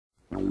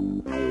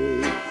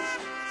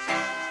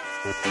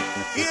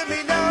Hear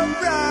me now,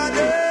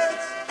 brothers.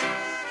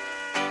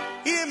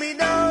 Hear me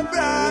now,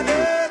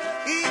 brothers.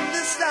 In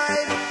this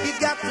life, you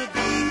got to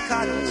be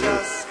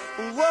conscious.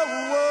 Whoa,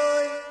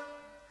 whoa.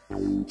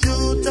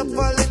 Due to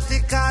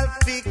political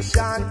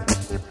fiction,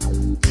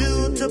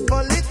 due to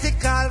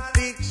political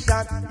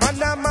fiction,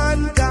 man a man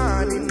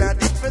gone in a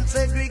different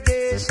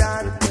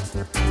segregation.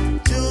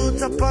 Due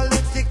to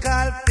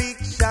political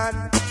fiction,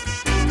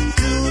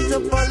 due to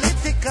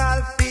political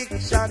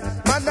fiction,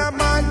 man a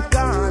man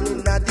gone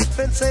in a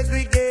different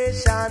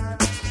segregation.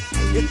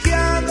 You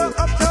can't go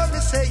uptown, you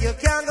say you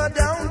can't go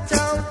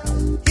downtown.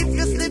 If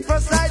you slip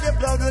aside, your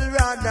blood will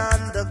run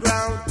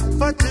underground.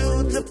 For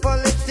due to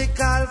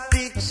political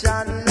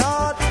fiction,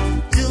 Lord,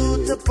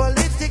 due to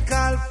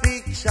political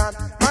fiction,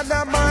 man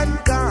a man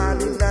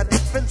gone in a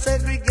different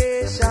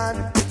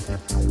segregation.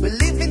 We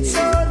living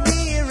so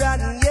near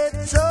and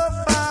yet so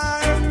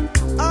far,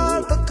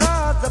 all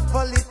because of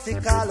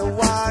political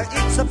war.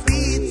 It's a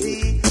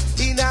pity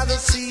in other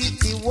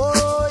city,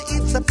 whoa,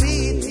 it's a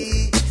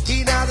pity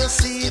in other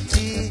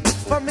city.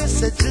 For me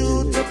say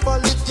due to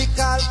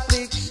political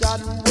fiction,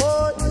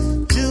 whoa,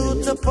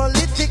 due to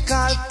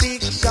political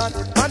fiction,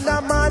 man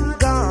a man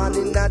gone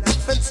in a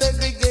different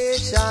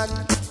segregation.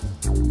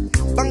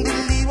 Bang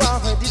dilly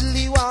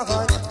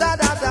wah, da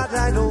da da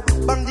da no.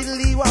 Bang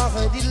dilly wah.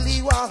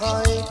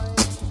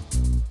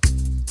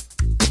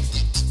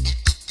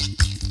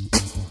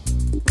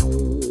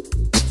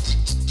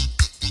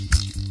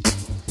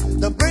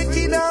 The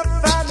breaking of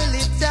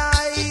family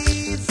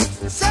ties,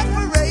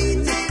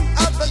 separating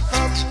husband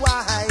from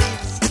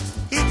wives.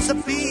 It's a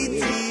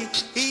pity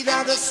in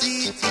other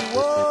city,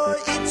 whoa,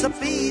 it's a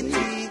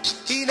pity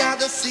in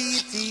other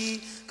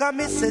city.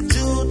 Come it's a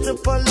due to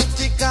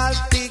political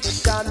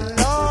fiction,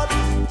 Lord,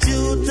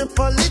 due to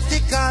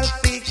political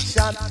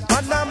fiction,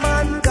 man a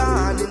man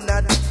gone in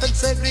a different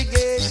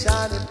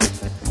segregation.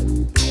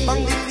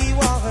 Bang dilly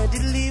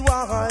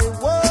wah,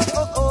 whoa,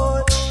 oh,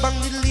 oh. Bang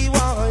dilly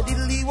wah,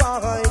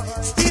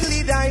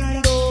 stilly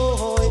dine do,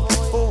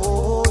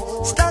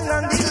 oh, stang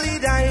and dilly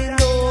dine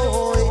do,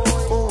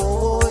 oh.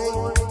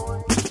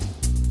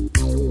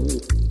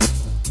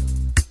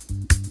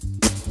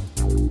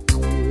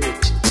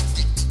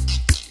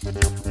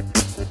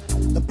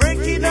 The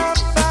breaking of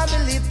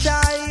family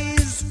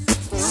ties,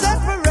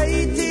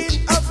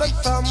 separating husband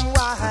from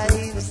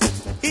wives.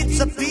 It's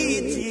a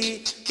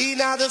pity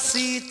in other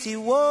city,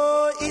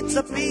 whoa, it's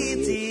a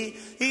pity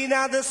in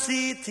other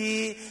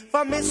city.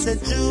 For me say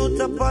due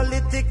to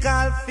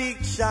political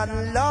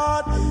fiction,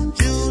 Lord,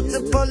 due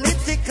to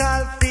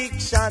political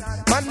fiction,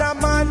 man a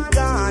man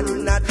gone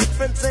in a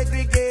different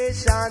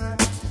segregation.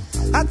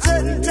 At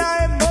certain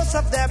time most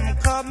of them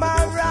come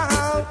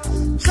around,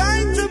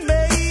 trying to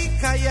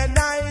make I and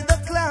I the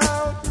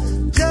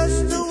clown,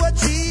 just to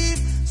achieve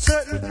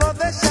certain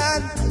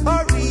profession,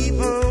 or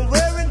even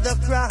wearing the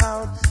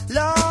crown.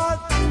 Lord,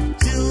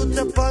 due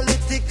to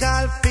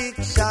political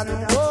fiction,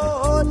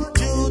 whoa,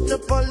 due to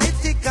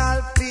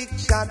political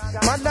fiction,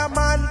 man a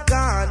man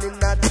gone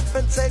in a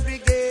different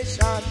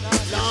segregation.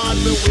 Lord,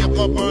 me wake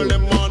up early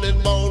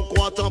morning, bound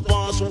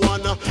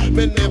 1:15.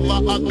 Me never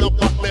have no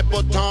pot, me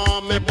put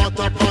on me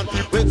butter pan.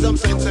 With some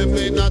sense in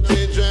me, not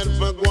dread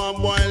for go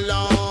and boil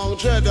long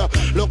cheddar.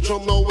 Look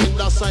through my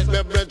window sight,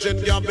 me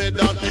brethren Gabby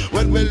done.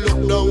 When me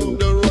look down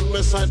the road,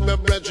 me sight me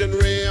brethren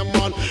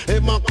Raymond.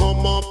 Him a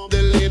come up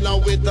the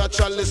lane with a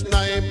chalice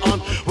knife on.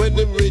 When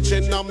him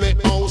reaching on me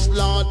house,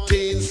 Lord,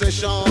 teen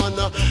session.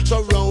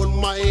 Surround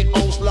my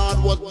house, Lord,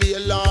 was be a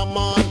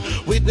lawman.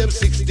 With them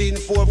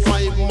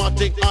 16-4-5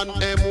 Matic and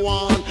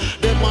M1.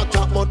 Them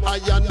attack but I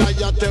and I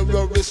a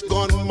terrorist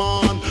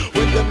gunman.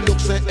 When them look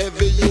say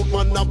every youth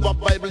man have a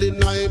Bible in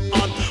him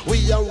hand.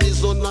 We a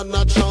reason and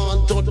a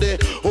chant to the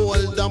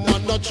older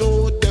man. A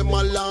show them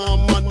a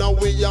lawman and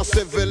we a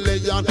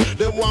civilian.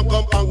 Them want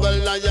come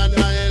angle I and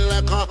I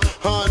like a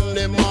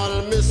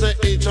animal. Me say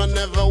each and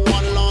every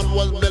one land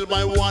was built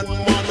by one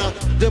man.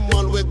 The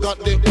man we got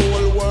the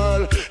whole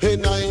world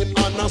in him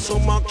hand.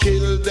 Some a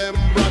kill them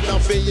brother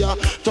for ya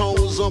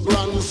 1,000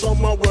 grand.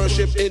 Some a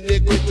worship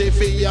iniquity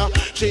for ya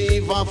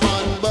Shiva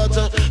fan. But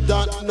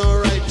that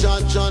no right,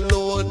 judge I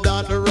know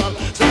that wrong.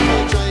 So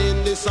you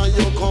join this and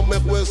you come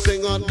up we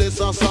sing on this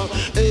a song.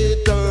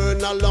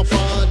 Eternal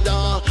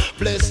Father,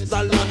 bless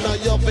the land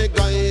of your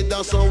guide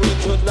us so we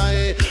to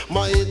die.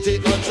 Mighty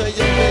God say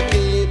you may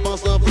keep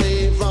us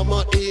free from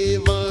an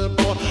evil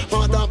power.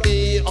 Father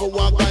be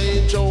our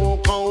guide through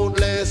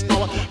countless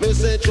hours. Me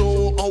say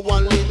through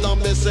our leader,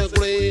 me say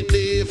great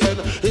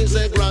defense. He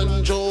say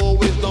grand Joe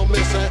wisdom, me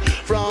say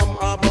from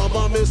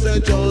above. Me say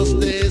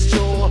justice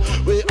true.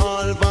 We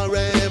all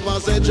forever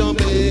say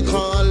Jamaica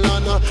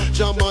land.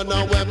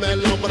 Jamana where me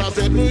love, but I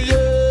say to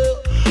you.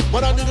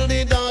 But I didn't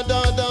need da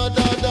da da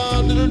da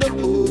da da da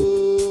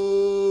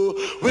ooh.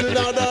 Will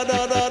da da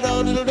da da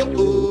da da da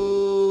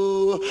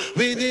ooh.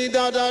 We did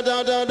da da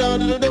da da da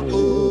da da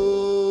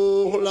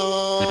ooh.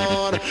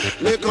 Lord,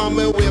 they come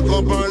and wake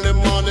up early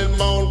morning,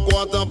 bound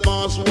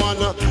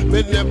 1:15.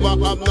 Me never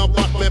have no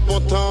pot, me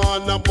put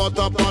on a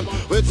butter pan.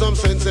 With some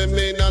sense in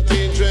me, not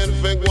in dread,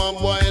 fig one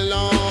boy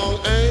long,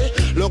 eh?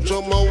 Look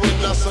through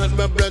beside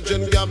my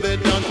brethren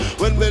Gabidon.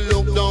 When me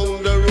look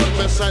down the road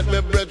beside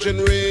my brethren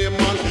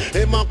Raymond,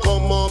 him a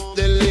come up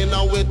the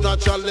lane with a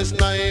chalice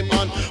name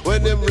on.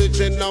 When him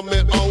reaching on me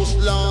house,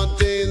 Lord,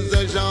 things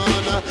are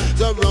John.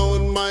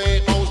 Surround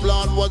my house,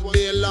 Lord, was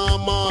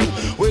Balaam on.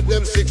 With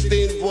them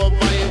 16 for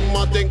buying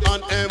Matic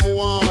on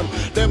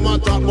M1. Them a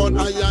talk about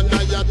I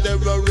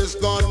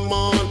terrorist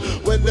gunman.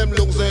 When them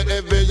look say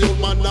every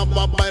human have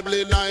a Bible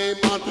in him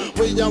man.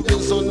 We have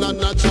reason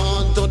and a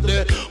chant to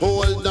the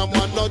whole them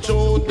man. Not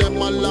show them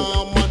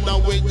alarm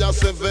and we a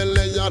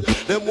civilian.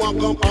 Them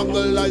walk up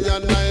angle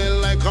lion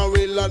like a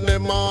real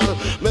animal.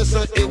 Me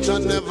say each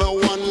and every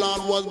one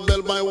Lord was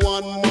built by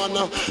one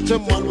man. The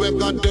man we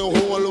got the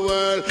whole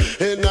world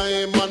in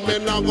him man. Me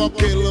not go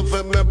kill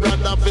for me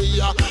brother for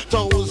ya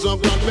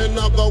 1,000 grand. Me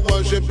not go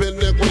worship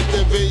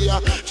iniquity for ya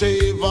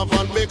Shiva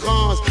fan,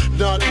 because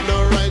that no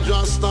right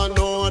just to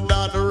know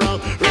that wrong.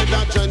 Read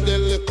that change the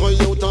little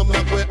youth and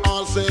make we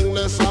all sing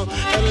this song.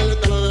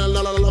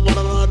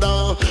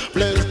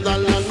 Bless the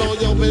land, know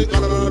you be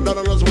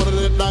that's what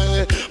it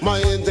die. My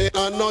intent,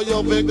 I know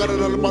you be got it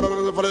for the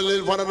little for the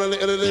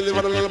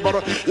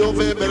you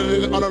be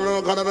better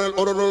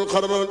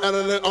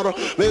than other.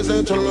 Me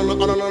say children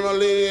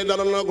lead that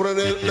no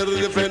grenade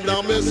defend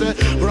now. Me say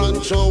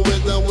run show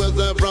with them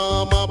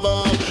from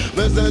above.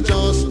 Me say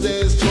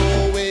justice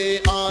to we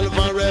all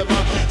forever.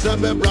 Say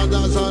me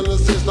brothers and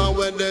sisters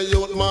when the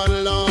youth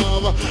man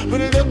love.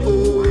 With the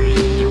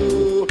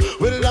ooh,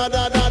 with da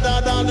da da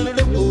da da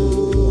the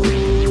ooh,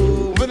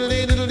 with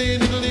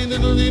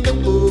the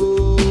ooh.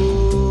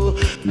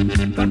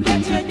 Come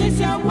get you this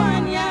your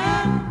one,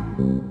 yeah.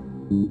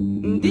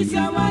 This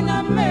your one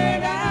a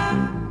murder.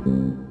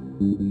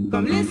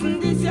 Come listen,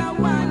 this your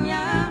one,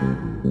 yeah.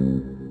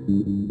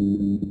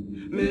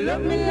 Me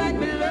love me like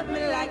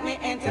me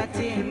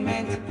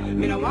entertainment.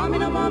 Me no want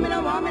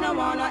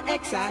no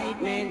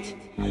excitement.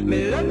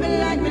 Me love me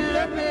like me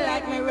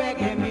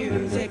reggae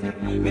music.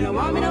 Me no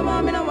want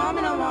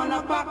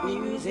no pop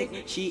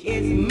music. She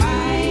is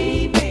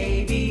my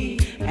baby,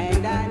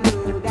 and I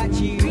know that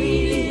she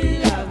really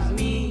loves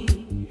me.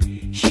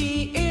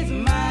 She is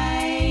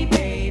my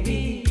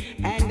baby,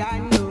 and I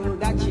know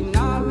that she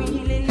not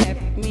really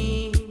left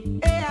me.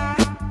 Yeah,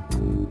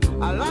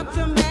 a lot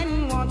of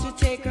men want to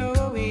take her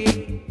away,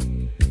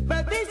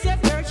 but this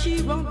girl,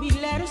 she won't be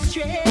led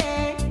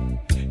astray.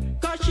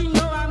 Cause she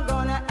know I'm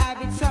gonna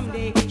have it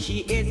someday. She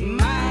is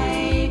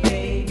my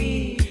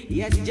baby,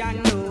 yes, Jah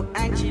know,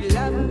 and she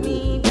love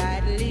me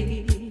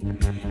badly.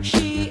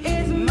 She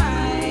is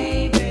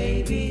my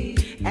baby,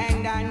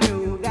 and I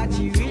know that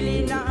she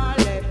really not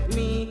left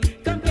me.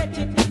 Come get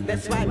it,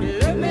 that's why me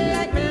love me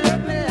like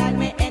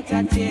me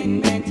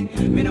entertainment.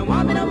 Me no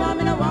want no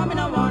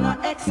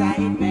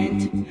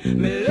excitement.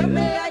 Me love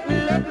me like me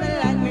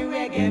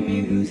reggae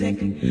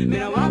music. Me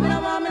no want no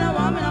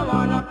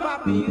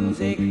pop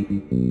music.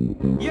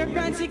 Your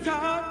fancy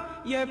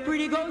car, your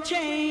pretty gold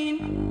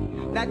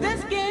chain, that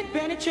just can't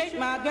penetrate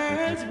my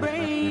girl's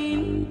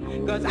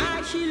brain. Cause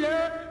I she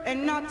love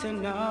and not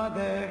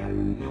another.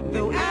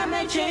 Though I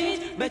may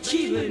change, but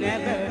she will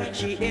never.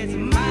 She is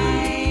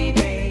my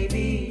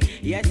baby,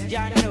 yes,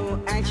 Jah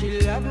know, and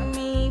she love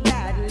me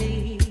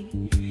badly.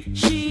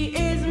 She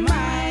is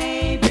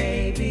my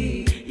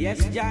baby,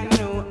 yes, Jah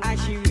know, and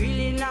she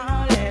really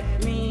not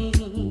left me.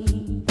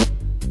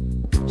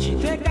 She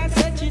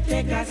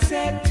take a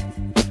set,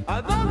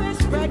 although it's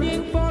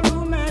spreading for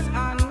rumors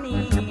on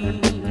me.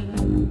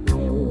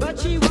 But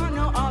she want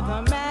no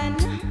other man,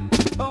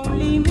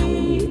 only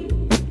me.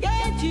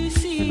 Can't you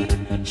see?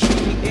 She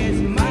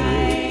is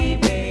my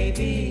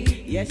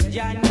baby, yes,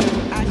 Jah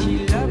know, and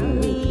she love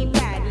me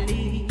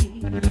badly.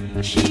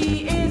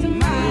 She is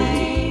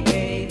my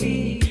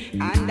baby,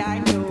 and I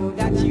know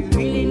that you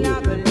really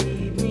not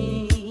believe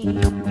me.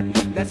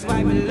 That's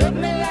why me love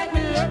me like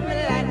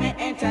me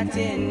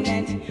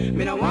entertainment.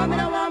 Me no want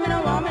no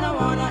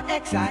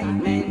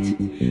excitement.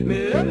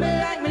 Me love me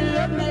like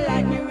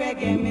me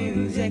reggae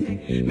music.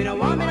 Me no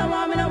want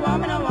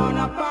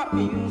no pop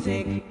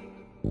music.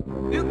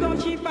 Look how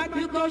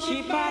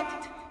she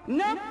fat.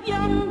 No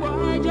young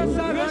boy just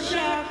a rush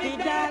after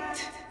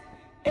that.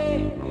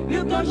 Hey,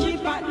 look how she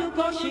fat.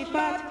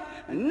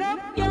 No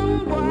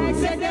young boy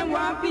said them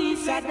want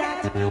piece of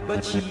that.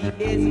 But she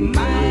is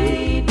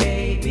my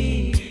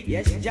baby,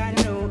 yes, Jah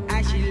know,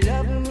 and she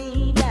love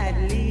me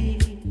badly.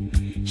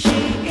 She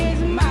is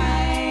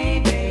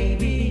my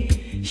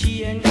baby,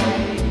 she and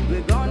I,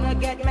 we're gonna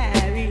get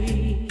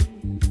married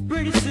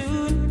pretty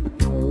soon.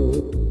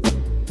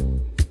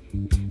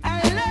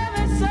 I love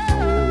her so,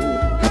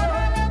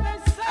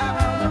 I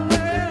want the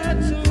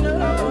world to know, I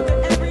want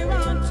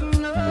everyone to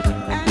know,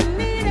 I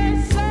need her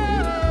so,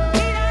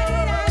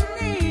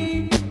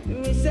 need.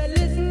 Me say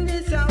listen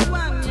this a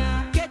one,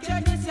 yeah, get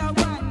your this a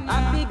one, I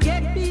be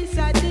get piece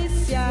of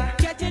this, yeah,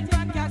 get it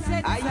from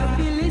cassette, I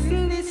be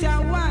listen this a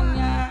one,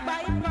 yeah,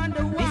 buy it from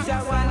the one, this a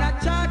one I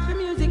charge for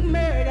music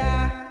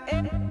murder,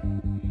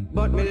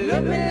 but me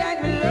love me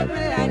like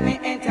me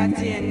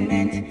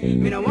entertainment.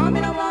 Me no want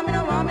no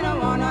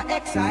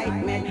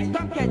excitement.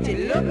 Come catch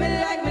it, love me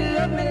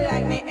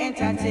like me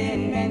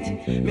entertainment.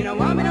 Me no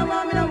want, me no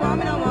want, me no want,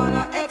 me no want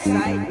no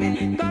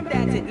excitement. Come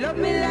dance it, love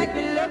me like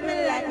me, love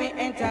me like me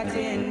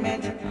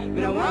entertainment.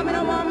 Me no want, me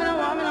no want, me no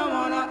want, me no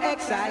want no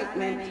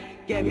excitement.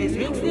 Get me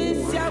swings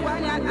this ya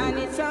one and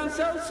it sounds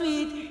so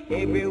sweet.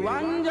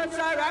 Everyone just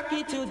a rock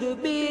it to the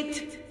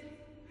beat.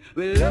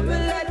 We love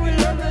it like we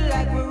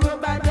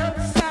rubber duck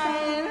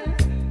style.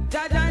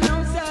 Jaja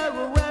know say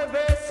we well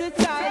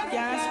versatile,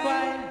 can't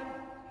spoil.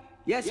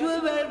 Yes, we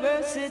well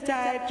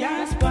versatile,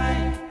 can't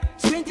spoil.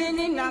 Squinting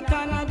in a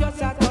corner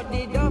just a cut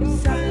the dub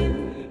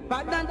side.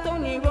 Pat and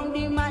Tony round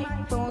the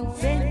microphone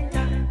say